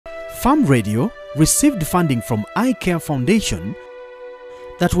Farm Radio received funding from iCare Foundation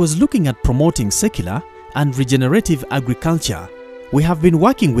that was looking at promoting secular and regenerative agriculture. We have been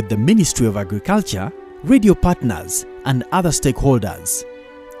working with the Ministry of Agriculture, radio partners, and other stakeholders.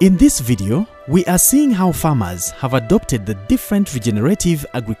 In this video, we are seeing how farmers have adopted the different regenerative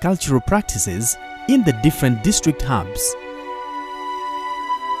agricultural practices in the different district hubs.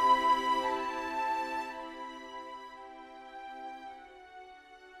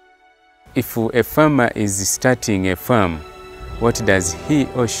 If a farmer is starting a farm, what does he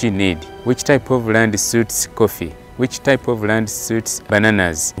or she need? Which type of land suits coffee? Which type of land suits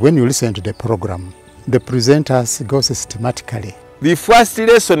bananas? When you listen to the program, the presenters go systematically. The first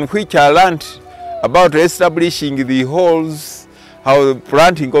lesson which I learned about establishing the holes, how the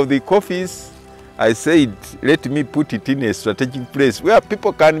planting of the coffees, I said, let me put it in a strategic place where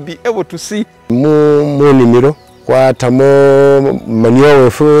people can be able to see.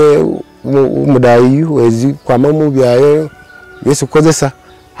 Umudayi wezi kwa mamu byayo yesu kozesa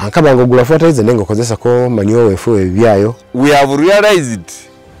ankabanga ogula fertilizer nengo kozesa ko manure wefu ebyayo. We have realized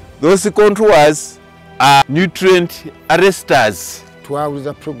those contours are nutrient arresters.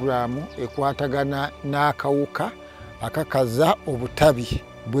 Twawuliza programu ekwatagana n'akawuka akakaza obutabi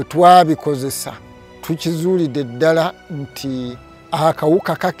bwe twabikozesa tukizuulidde ddala nti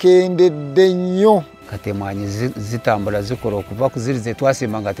akawuka kakendedde nnyo. Katemwanyi zitambula zikola okuva ku ziri ze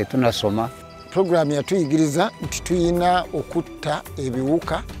twasimba nga tetunasoma. Programu yatuyigiriza nti tuyina okutta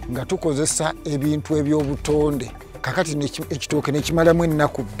ebiwuka nga tukozesa ebintu ebyobutonde. Kakati ekitooke nekimalamu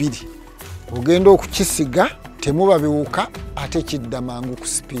ennaku 2. Ogenda okukisiga temuba biwuka ate kidda mangu ku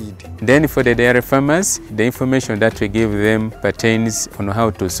speed. Then for the dairy farmers, the information that we give them pertains on how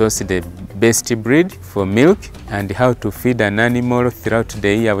to source the best breed for milk and how to feed an animal throughout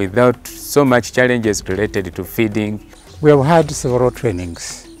the year without so much challenges related to feeding. We have had several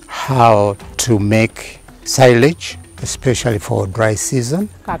trainings how to make silage, especially for dry season.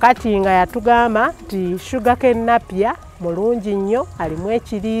 Kakati nga yatugamba nti sugarcane napier mulungi nnyo alimu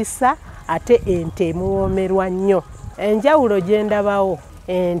ekiriisa ate ente emuwoomerwa nnyo. Enjawulo gye ndabawo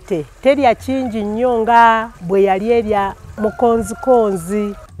ente terya kingi nnyo nga bwe yali erya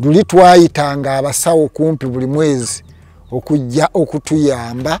mukonzikonzi. Luli twayitanga abasawo kumpi buli mwezi okujja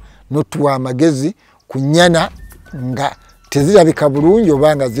okutuyamba n'otuwa amagezi ku nnyana nga tezirabika bulungi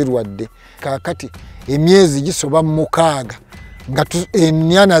oba nga zirwadde. Kakati emyezi gisoba mu 6 nga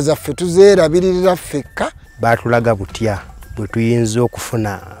ennyana zaffe tuzeerabirira ffekka. Baatulaga butya bwe tuyinza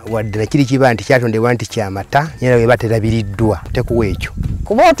okufuna wadde nakiri kiba nti kyatondebwa nti kyamata nyera bwe baterabiriddwa tekuwa ekyo.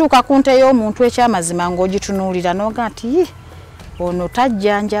 Kuba otuuka ku nte y'omuntu ekyamazima ng'ogitunuulira n'oga nti ono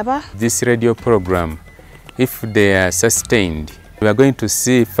tajjanjaba. This radio program, if they are sustained, we are going to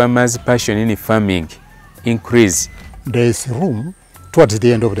see farmers' passion in farming increase. There is room towards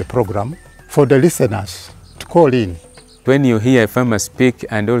the end of the program for the listeners to call in. When you hear a farmer speak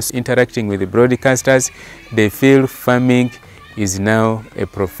and also interacting with the broadcasters, they feel farming is now a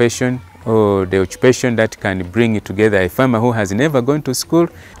profession or the occupation that can bring together a farmer who has never gone to school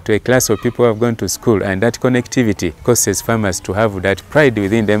to a class of people who have gone to school, and that connectivity causes farmers to have that pride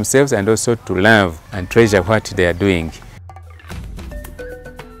within themselves and also to love and treasure what they are doing.